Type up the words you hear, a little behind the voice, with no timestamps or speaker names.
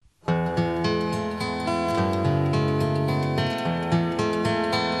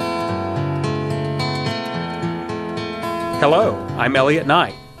Hello, I'm Elliot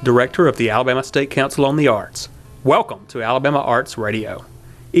Knight, Director of the Alabama State Council on the Arts. Welcome to Alabama Arts Radio.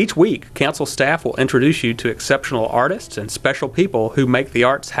 Each week, Council staff will introduce you to exceptional artists and special people who make the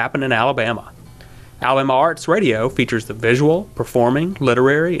arts happen in Alabama. Alabama Arts Radio features the visual, performing,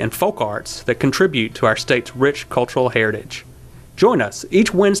 literary, and folk arts that contribute to our state's rich cultural heritage. Join us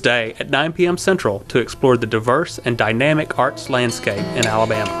each Wednesday at 9 p.m. Central to explore the diverse and dynamic arts landscape in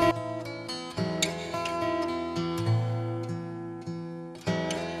Alabama.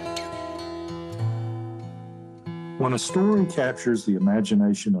 When a story captures the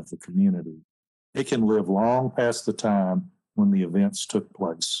imagination of the community, it can live long past the time when the events took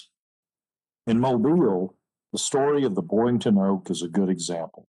place. In Mobile, the story of the Boyington Oak is a good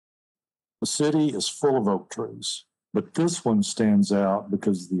example. The city is full of oak trees, but this one stands out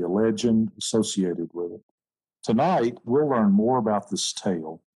because of the legend associated with it. Tonight, we'll learn more about this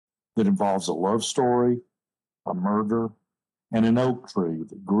tale that involves a love story, a murder, and an oak tree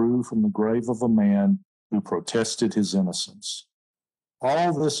that grew from the grave of a man who protested his innocence.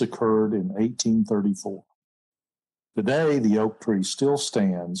 All this occurred in 1834. Today, the oak tree still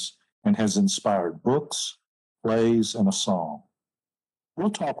stands and has inspired books, plays, and a song. We'll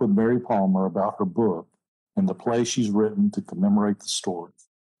talk with Mary Palmer about her book and the play she's written to commemorate the story.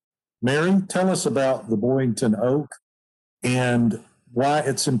 Mary, tell us about the Boyington Oak and why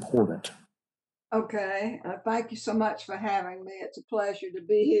it's important. Okay, thank you so much for having me. It's a pleasure to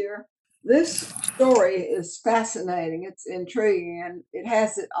be here. This story is fascinating. It's intriguing, and it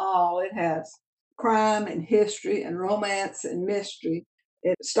has it all. It has crime and history and romance and mystery.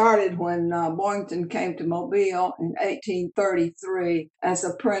 It started when Boyington came to Mobile in 1833 as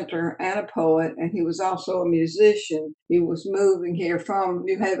a printer and a poet, and he was also a musician. He was moving here from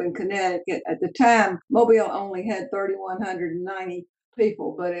New Haven, Connecticut. At the time, Mobile only had 3,190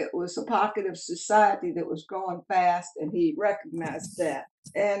 people, but it was a pocket of society that was growing fast, and he recognized that.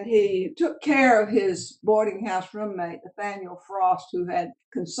 And he took care of his boarding house roommate, Nathaniel Frost, who had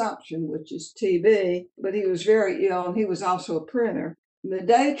consumption, which is TB, but he was very ill, and he was also a printer. The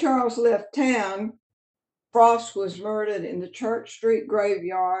day Charles left town, Frost was murdered in the Church Street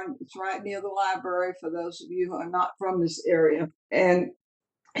graveyard. It's right near the library for those of you who are not from this area. And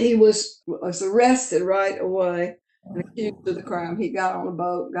he was arrested right away and accused of the crime. He got on a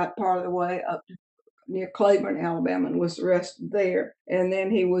boat, got part of the way up to near Claiborne, Alabama, and was arrested there. And then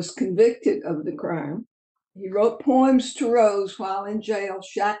he was convicted of the crime. He wrote poems to Rose while in jail,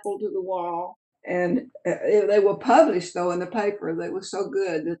 shackled to the wall. And they were published, though, in the paper. They were so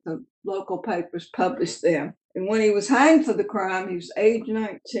good that the local papers published them. And when he was hanged for the crime, he was age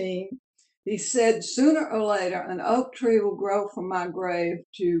 19. He said, "Sooner or later, an oak tree will grow from my grave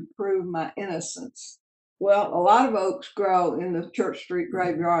to prove my innocence." Well, a lot of oaks grow in the Church Street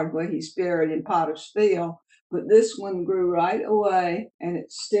graveyard where he's buried in Potter's Field, but this one grew right away, and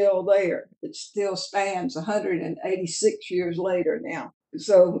it's still there. It still stands 186 years later now.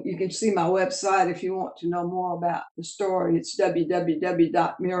 So you can see my website if you want to know more about the story. It's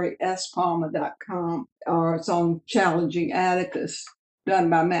www.maryspalmer.com, or it's on Challenging Atticus,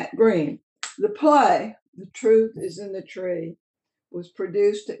 done by Matt Green. The play, The Truth is in the Tree, was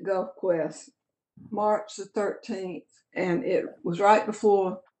produced at Gulf Quest March the 13th, and it was right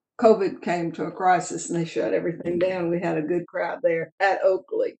before COVID came to a crisis and they shut everything down. We had a good crowd there at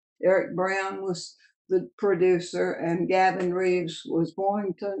Oakley. Eric Brown was the producer, and Gavin Reeves was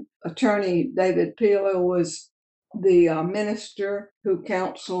Boyington. Attorney David Peeler was the minister who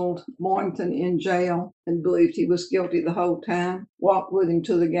counseled Boyington in jail and believed he was guilty the whole time, walked with him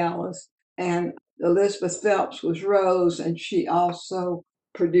to the gallows. And Elizabeth Phelps was Rose, and she also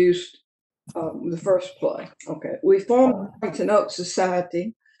produced the first play. Okay, we formed the Boyington Oak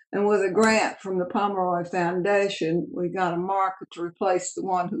Society, and with a grant from the Pomeroy Foundation, we got a marker to replace the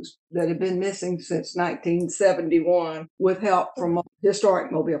one that had been missing since 1971, with help from Historic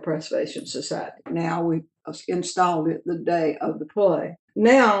Mobile Preservation Society. Now we installed it the day of the play.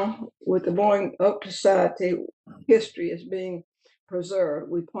 Now, with the Boyington Oak Society, history is being preserved.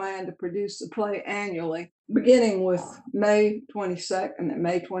 We plan to produce the play annually, beginning with May 22nd and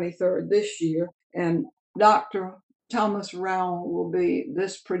May 23rd this year. And Dr. Thomas Rowell will be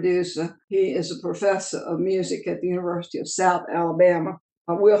this producer. He is a professor of music at the University of South Alabama.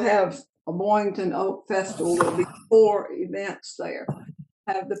 We'll have a Boyington Oak Festival. There'll be 4 events there.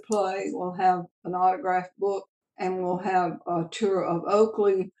 Have the play, we'll have an autographed book, and we'll have a tour of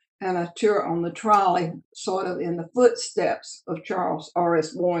Oakley and a tour on the trolley, sort of in the footsteps of Charles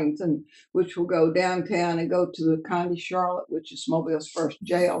R.S. Boyington, which will go downtown and go to the County Charlotte, which is Mobile's first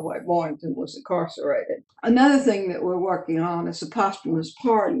jail where Boyington was incarcerated. Another thing that we're working on is a posthumous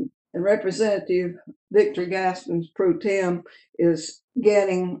pardon. And Representative Victor Gaston's pro tem is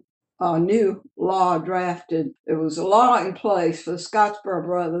getting a new law drafted. There was a law in place for the Scottsboro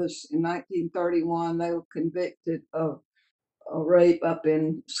brothers in 1931. They were convicted of a rape up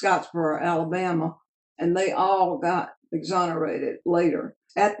in Scottsboro, Alabama, and they all got exonerated later.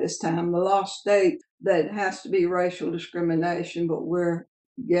 At this time, the law states that it has to be racial discrimination, but we're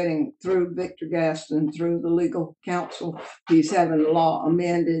getting through Victor Gaston, through the legal counsel, he's having the law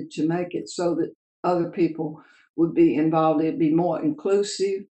amended to make it so that other people would be involved. It'd be more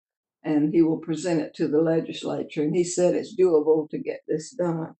inclusive, and he will present it to the legislature. And he said it's doable to get this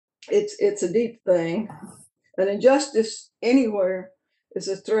done. It's a deep thing. An injustice anywhere is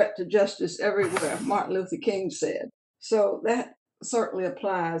a threat to justice everywhere, Martin Luther King said. So that certainly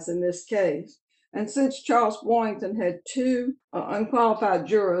applies in this case. And since Charles Boynton had two unqualified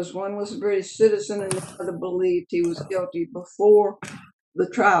jurors, one was a British citizen and the other believed he was guilty before the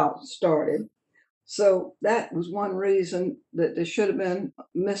trial started. So that was one reason that there should have been a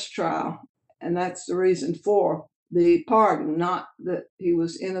mistrial. And that's the reason for the pardon, not that he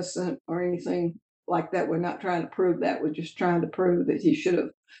was innocent or anything like that. We're not trying to prove that. We're just trying to prove that he should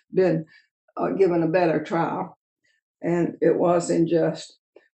have been given a better trial. And it was unjust.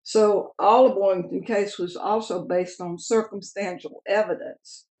 So all the Boynton case was also based on circumstantial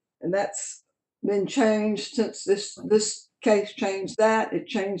evidence. And that's been changed since this case changed that. It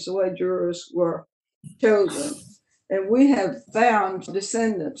changed the way jurors were chosen. And we have found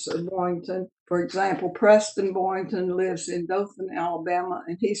descendants of Boynton. For example, Preston Boynton lives in Dothan, Alabama,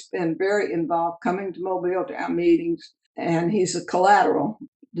 and he's been very involved coming to Mobile to our meetings. And he's a collateral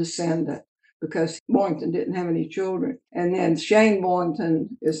descendant because Boynton didn't have any children. And then Shane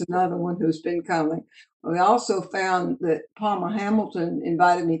Boynton is another one who's been coming. We also found that Palmer Hamilton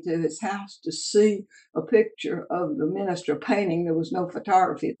invited me to his house to see a picture of the minister painting. There was no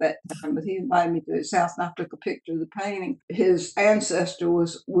photography at that time, but he invited me to his house and I took a picture of the painting. His ancestor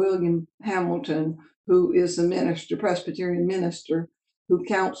was William Hamilton, who is the minister, Presbyterian minister, who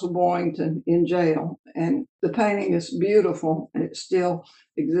counseled Boynton in jail. And the painting is beautiful and it still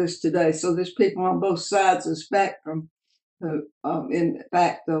exists today. So there's people on both sides of the spectrum. In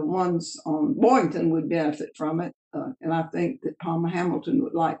fact, the ones on Boynton would benefit from it. And I think that Palmer Hamilton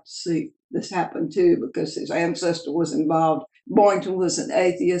would like to see this happen too, because his ancestor was involved. Boynton was an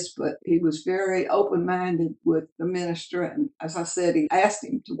atheist, but he was very open-minded with the minister. And as I said, he asked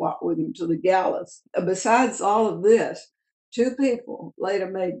him to walk with him to the gallows. Besides all of this, two people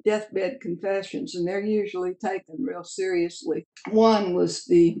later made deathbed confessions, and they're usually taken real seriously. One was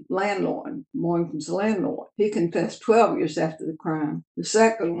the landlord, Boynton's landlord. He confessed 12 years after the crime. The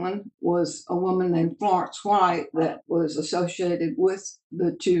second one was a woman named Florence White that was associated with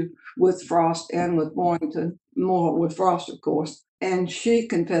the two, with Frost and with Boynton, more with Frost, of course. And she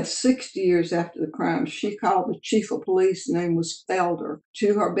confessed 60 years after the crime. She called the chief of police, name was Felder,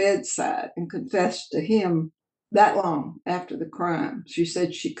 to her bedside and confessed to him that long after the crime. She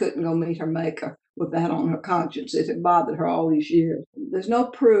said she couldn't go meet her maker with that on her conscience. It had bothered her all these years. There's no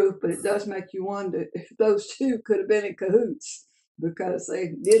proof, but it does make you wonder if those two could have been in cahoots because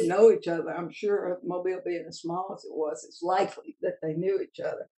they did know each other. I'm sure Mobile being as small as it was, it's likely that they knew each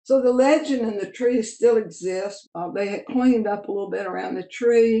other. So the legend in the tree still exists. They had cleaned up a little bit around the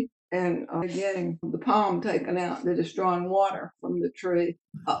tree and getting the palm taken out that is drawing water from the tree.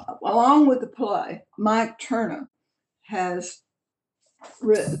 Along with the play, Mike Turner has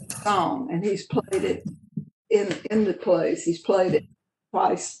written a song and he's played it in the plays. He's played it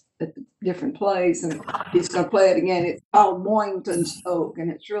twice at the different plays and he's going to play it again. It's called Boynton's Oak and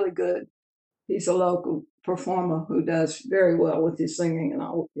it's really good. He's a local performer who does very well with his singing and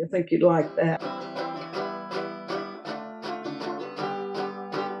I think you'd like that.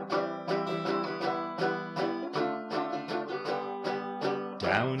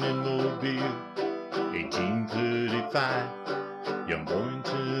 Down in Mobile, 1835, young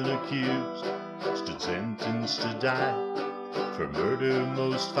Boynton accused, stood sentenced to die for murder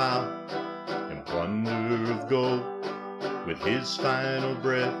most foul and plunder of gold. With his final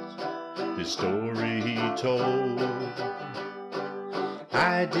breath, this story he told.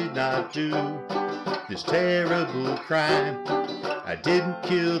 I did not do this terrible crime. I didn't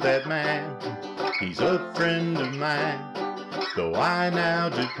kill that man. He's a friend of mine. Though I now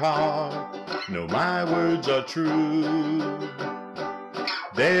depart, know my words are true.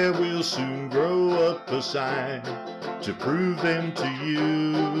 There will soon grow up a sign to prove them to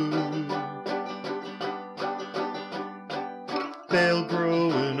you. They'll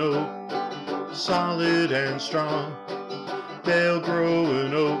grow an oak, solid and strong. They'll grow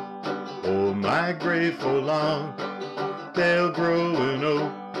an oak, o'er my grave for long. They'll grow an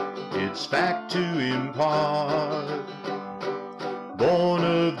oak it's fact to impart. Born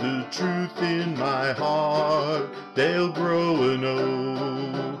of the truth in my heart, they'll grow and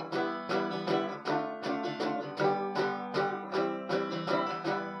know.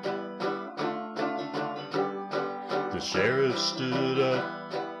 The sheriff stood up,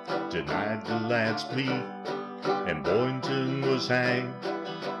 denied the lad's plea, and Boynton was hanged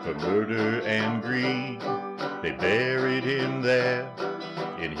for murder and greed. They buried him there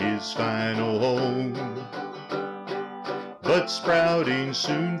in his final home. But sprouting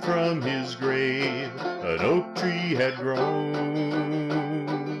soon from his grave, an oak tree had grown.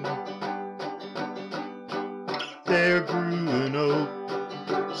 There grew an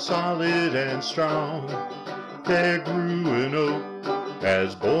oak, solid and strong. There grew an oak,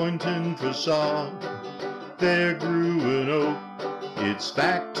 as Boynton foresaw. There grew an oak, its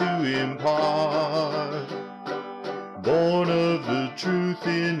fact to impart. Born of the truth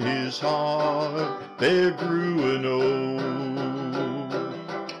in his heart, there grew an oak.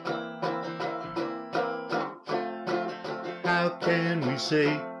 How can we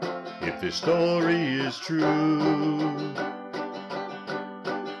say if this story is true?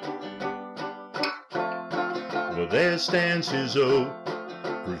 Well, there stands his oak,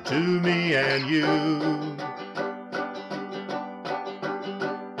 proof to me and you.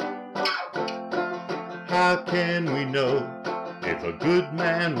 How can we know if a good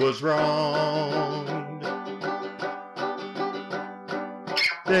man was wronged?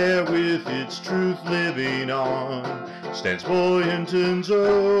 There with its truth living on stands Boynton's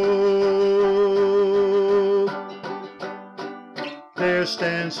oak. There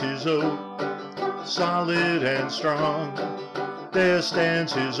stands his oak, solid and strong. There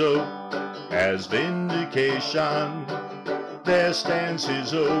stands his oak as vindication. There stands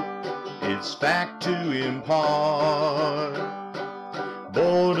his oak, its fact to impart.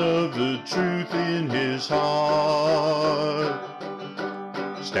 Born of the truth in his heart,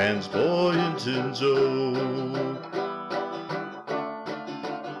 stands Boynton's oak.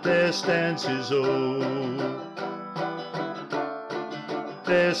 There stands his oak.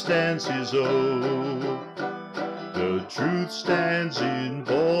 There stands his oak. The truth stands in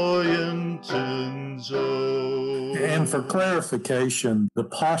Boynton's oak. And for clarification, the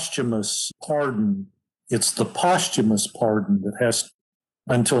posthumous pardon, it's the posthumous pardon that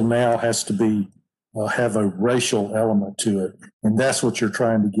until now has to be, have a racial element to it. And that's what you're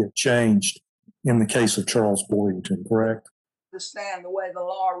trying to get changed in the case of Charles Boynton, correct? Understand the way the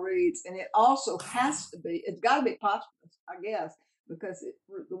law reads, and it also has to be, it's got to be posthumous, I guess, because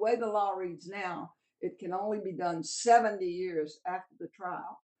the way the law reads now, it can only be done 70 years after the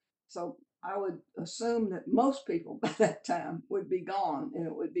trial. So I would assume that most people by that time would be gone and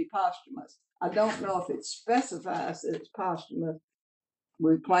it would be posthumous. I don't know if it specifies that it's posthumous.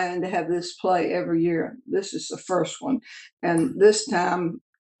 We plan to have this play every year. This is the first one. And this time,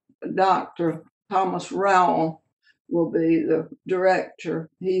 Dr. Thomas Rowell will be the director.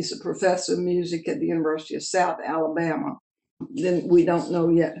 He's a professor of music at the University of South Alabama. Then we don't know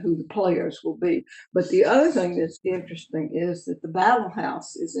yet who the players will be. But the other thing that's interesting is that the Battle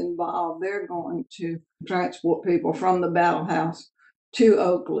House is involved. They're going to transport people from the Battle House to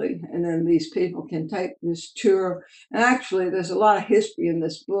Oakley, and then these people can take this tour. And actually, there's a lot of history in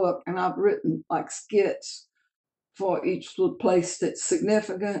this book, and I've written like skits for each place that's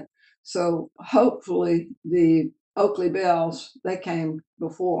significant. So hopefully the Oakley Bells, they came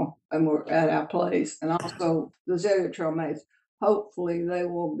before and were at our place, and also the Zoetrope Maids. Hopefully they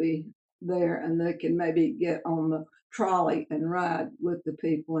will be there and they can maybe get on the trolley and ride with the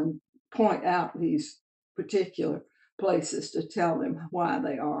people and point out these particular places to tell them why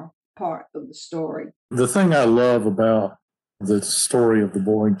they are part of the story. The thing I love about the story of the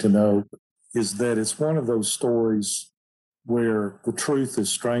Boynton Oak is that it's one of those stories where the truth is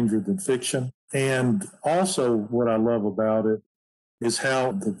stranger than fiction. And also what I love about it is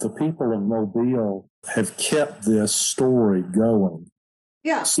how the people of Mobile have kept this story going.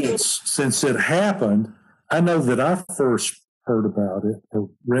 Yeah. Since it happened. I know that I first heard about it or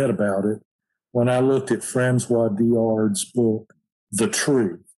read about it when I looked at Francois Diard's book, The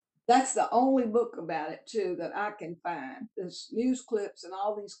Truth. That's the only book about it, too, that I can find. There's news clips and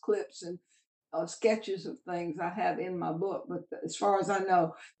all these clips and sketches of things I have in my book. But as far as I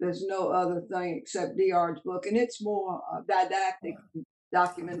know, there's no other thing except Diard's book. And it's more didactic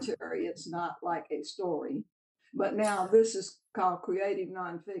documentary. It's not like a story. But now this is called creative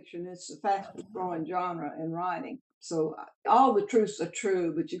nonfiction. It's the fastest growing genre in writing. So all the truths are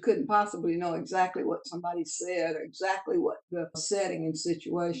true, but you couldn't possibly know exactly what somebody said or exactly what the setting and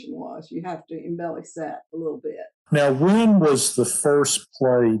situation was. You have to embellish that a little bit. Now, when was the first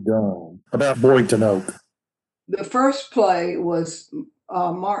play done about Boynton Oak? The first play was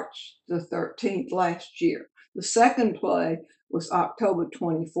March the 13th last year. The second play was October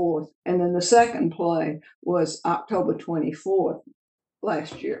 24th. And then the second play was October 24th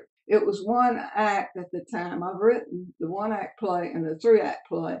last year. It was one act at the time. I've written the one act play and the 3-act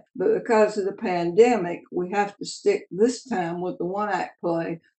play, but because of the pandemic, we have to stick this time with the one act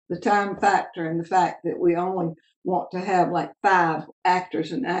play, the time factor, and the fact that we only want to have like 5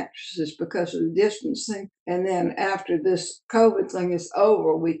 actors and actresses because of the distancing. And then after this COVID thing is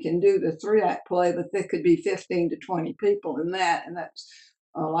over, we can do the 3-act play, but there could be 15 to 20 people in that. And that's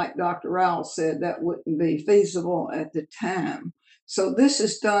like Dr. Rowell said, that wouldn't be feasible at the time. So this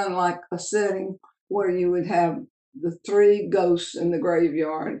is done like a setting where you would have the 3 ghosts in the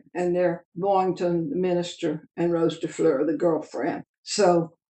graveyard, and they're Boynton, the minister, and Rose de Fleur, the girlfriend.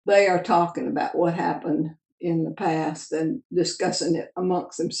 So they are talking about what happened in the past and discussing it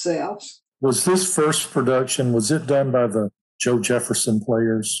amongst themselves. Was this first production, was it done by the Joe Jefferson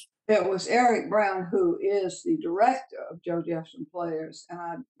Players? It was Eric Brown, who is the director of Joe Jefferson Players, and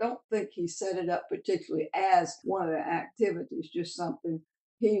I don't think he set it up particularly as one of the activities, just something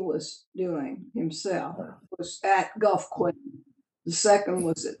he was doing himself. It was at Gulf Quest. The second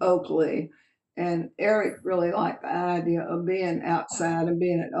was at Oakley, and Eric really liked the idea of being outside and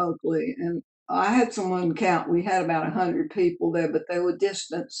being at Oakley. And I had someone count, we had about 100 people there, but they were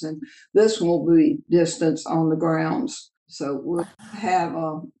distance, and this will be distance on the grounds. So we'll have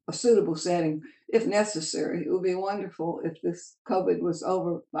a suitable setting if necessary. It would be wonderful if this COVID was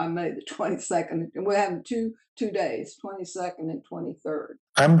over by May the 22nd. And we're having two days, 22nd and 23rd.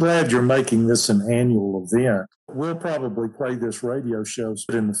 I'm glad you're making this an annual event. We'll probably play this radio show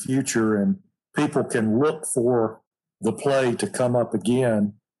in the future, and people can look for the play to come up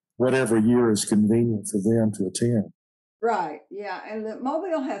again, whatever year is convenient for them to attend. Right, yeah, and the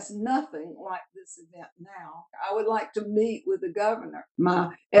Mobile has nothing like this event now. I would like to meet with the governor. My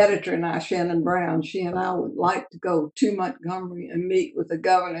editor and I, Shannon Brown, she and I would like to go to Montgomery and meet with the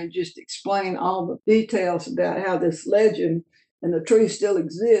governor and just explain all the details about how this legend and the tree still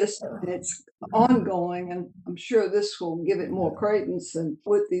exists, and it's ongoing, and I'm sure this will give it more credence. And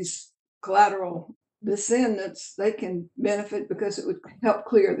with these collateral descendants, they can benefit because it would help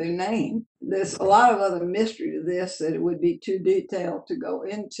clear their name. There's a lot of other mystery to this that it would be too detailed to go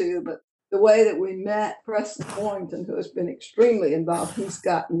into, but the way that we met Preston Boynton, who has been extremely involved, he's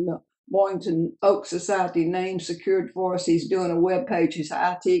gotten the Boynton Oak Society name secured for us. He's doing a webpage. He's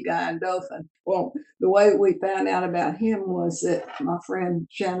an IT guy in Dothan. Well, the way we found out about him was that my friend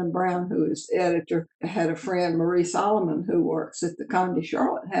Shannon Brown, who is the editor, had a friend, Marie Solomon, who works at the Conde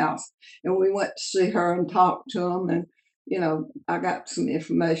Charlotte House. And we went to see her and talk to him. And, you know, I got some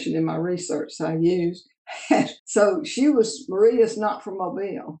information in my research I used. So Maria's not from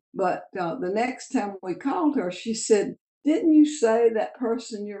Mobile. But the next time we called her, she said, "Didn't you say that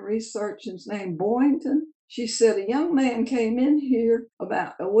person you're researching's named Boynton?" She said, "A young man came in here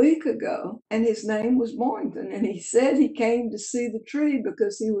about a week ago and his name was Boynton. And he said he came to see the tree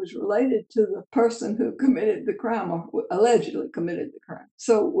because he was related to the person who committed the crime or allegedly committed the crime."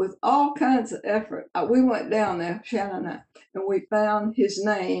 So with all kinds of effort, we went down there, Shannon and I, and we found his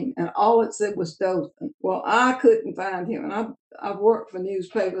name, and all it said was Dothan. Well, I couldn't find him, and I've worked for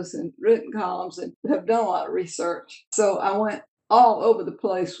newspapers and written columns and have done a lot of research. So I went all over the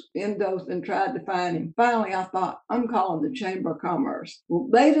place in Dothan, tried to find him. Finally, I thought, I'm calling the Chamber of Commerce. Well,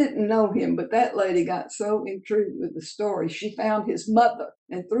 they didn't know him, but that lady got so intrigued with the story, she found his mother.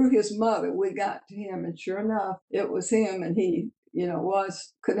 And through his mother, we got to him. And sure enough, it was him, and he,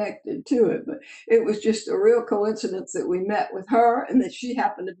 was connected to it. But it was just a real coincidence that we met with her and that she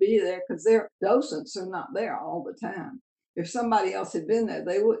happened to be there, because their docents are not there all the time. If somebody else had been there,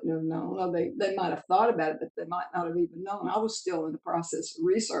 they wouldn't have known. Or they might have thought about it, but they might not have even known. I was still in the process of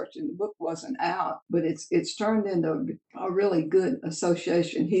researching. The book wasn't out, but it's turned into a really good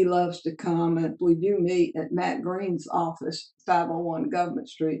association. He loves to come, and we do meet at Matt Green's office, 501 Government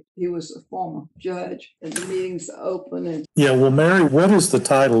Street. He was a former judge, and the meetings are open. And yeah, well, Mary, what is the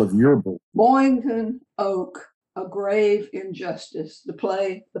title of your book? Boynton Oak, A Grave Injustice. The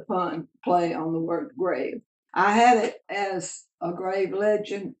play on the word grave. I had it as a grave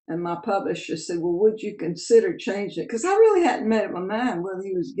legend, and my publisher said, "Well, would you consider changing it?" Because I really hadn't made up my mind whether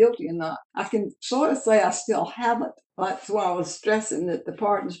he was guilty or not. I can sort of say I still haven't. That's why I was stressing that the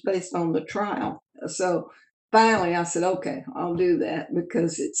part is based on the trial. So finally, I said, okay, I'll do that,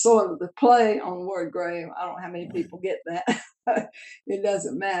 because it's sort of the play on the word grave. I don't know how many people get that. It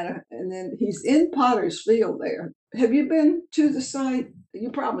doesn't matter. And then he's in Potter's Field there. Have you been to the site?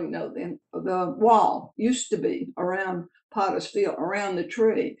 you probably know them, the wall used to be around Potter's Field, around the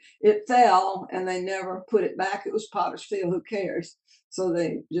tree. It fell and they never put it back. It was Potter's Field, who cares? So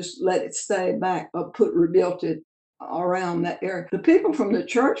they just let it stay back, or rebuilt it around that area. The people from the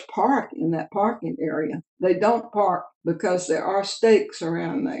church park in that parking area. They don't park because there are stakes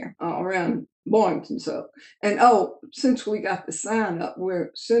around there, around Boynton. So, and since we got the sign up, as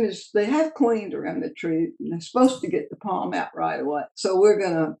soon as they have cleaned around the tree, and they're supposed to get the palm out right away. So we're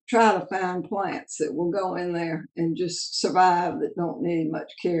gonna try to find plants that will go in there and just survive, that don't need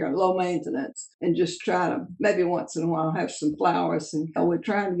much care, low maintenance, and just try to maybe once in a while have some flowers. And we're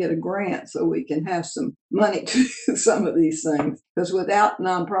trying to get a grant so we can have some money to do some of these things, because without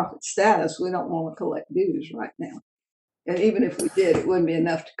nonprofit status, we don't want to collect dues right now. And even if we did, it wouldn't be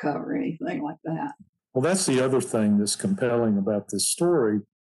enough to cover anything like that. Well, that's the other thing that's compelling about this story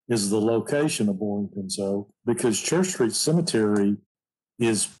is the location of Boynton's Oak, because Church Street Cemetery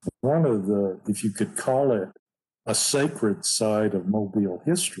is one of the, if you could call it, a sacred side of Mobile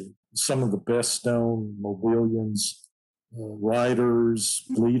history. Some of the best known Mobilians, writers,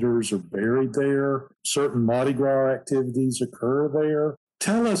 leaders are buried there. Certain Mardi Gras activities occur there.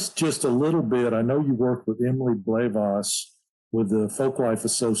 Tell us just a little bit. I know you work with Emily Blevas with the Folklife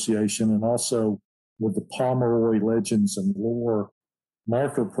Association and also with the Pomeroy Legends and Lore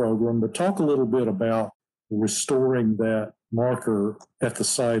marker program, but talk a little bit about restoring that marker at the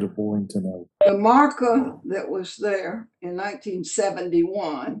site of Boynton Oak. The marker that was there in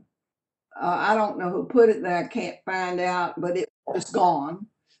 1971, I don't know who put it there. I can't find out, but it was gone.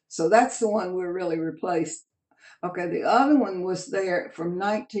 So that's the one we really replaced. Okay, the other one was there from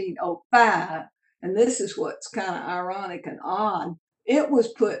 1905, and this is what's kind of ironic and odd. It was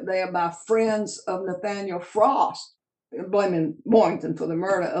put there by friends of Nathaniel Frost, blaming Boynton for the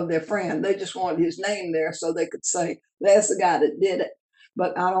murder of their friend. They just wanted his name there so they could say, that's the guy that did it.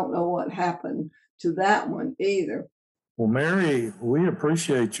 But I don't know what happened to that one either. Well, Mary, we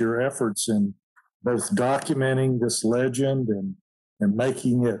appreciate your efforts in both documenting this legend and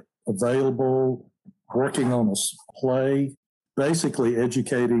making it available, working on a play, basically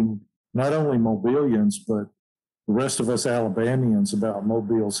educating not only Mobilians, but the rest of us Alabamians about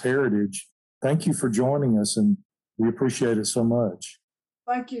Mobile's heritage. Thank you for joining us, and we appreciate it so much.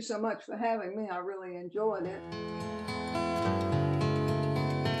 Thank you so much for having me. I really enjoyed it.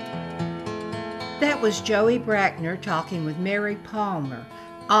 That was Joey Brackner talking with Mary Palmer,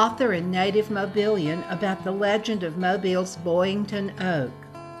 author and native Mobilian, about the legend of Mobile's Boyington Oak.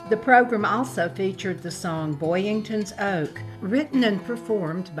 The program also featured the song Boyington's Oak, written and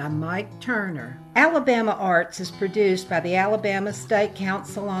performed by Mike Turner. Alabama Arts is produced by the Alabama State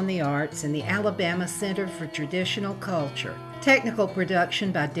Council on the Arts and the Alabama Center for Traditional Culture. Technical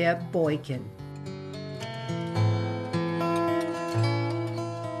production by Deb Boykin.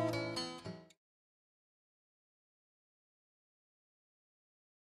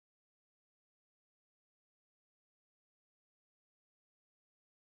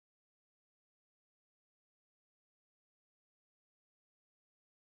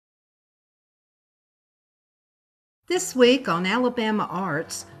 This week on Alabama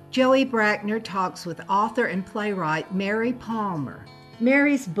Arts, Joey Brackner talks with author and playwright Mary Palmer.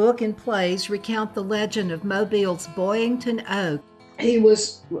 Mary's book and plays recount the legend of Mobile's Boyington Oak. He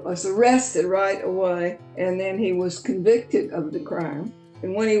was arrested right away, and then he was convicted of the crime.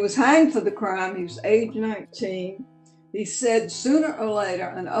 And when he was hanged for the crime, he was age 19. He said, sooner or later,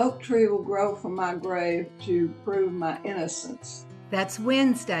 an oak tree will grow from my grave to prove my innocence. That's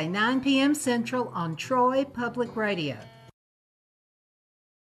Wednesday, 9 p.m. Central on Troy Public Radio.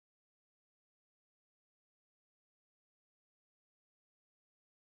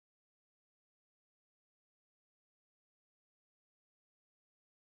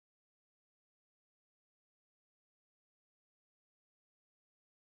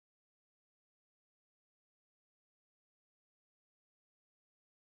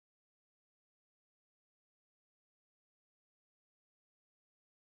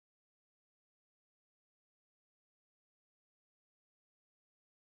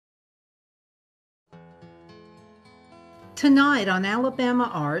 Tonight on Alabama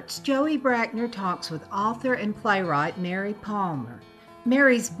Arts, Joey Brackner talks with author and playwright Mary Palmer.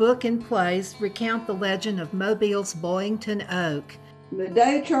 Mary's book and plays recount the legend of Mobile's Boyington Oak. The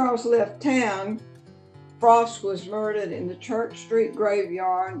day Charles left town, Frost was murdered in the Church Street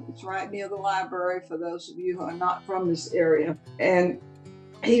graveyard. It's right near the library for those of you who are not from this area. And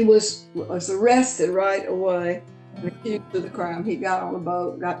he was arrested right away and accused of the crime. He got on a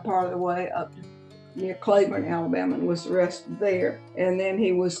boat, got part of the way up to near Claiborne, Alabama, and was arrested there. And then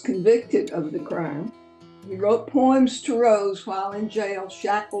he was convicted of the crime. He wrote poems to Rose while in jail,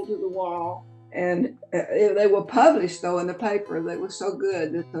 shackled to the wall. And they were published, though, in the paper. They were so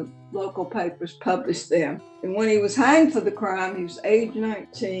good that the local papers published them. And when he was hanged for the crime, he was age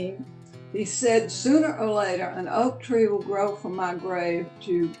 19. He said, "Sooner or later, an oak tree will grow from my grave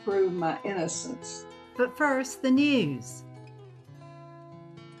to prove my innocence." But first, the news.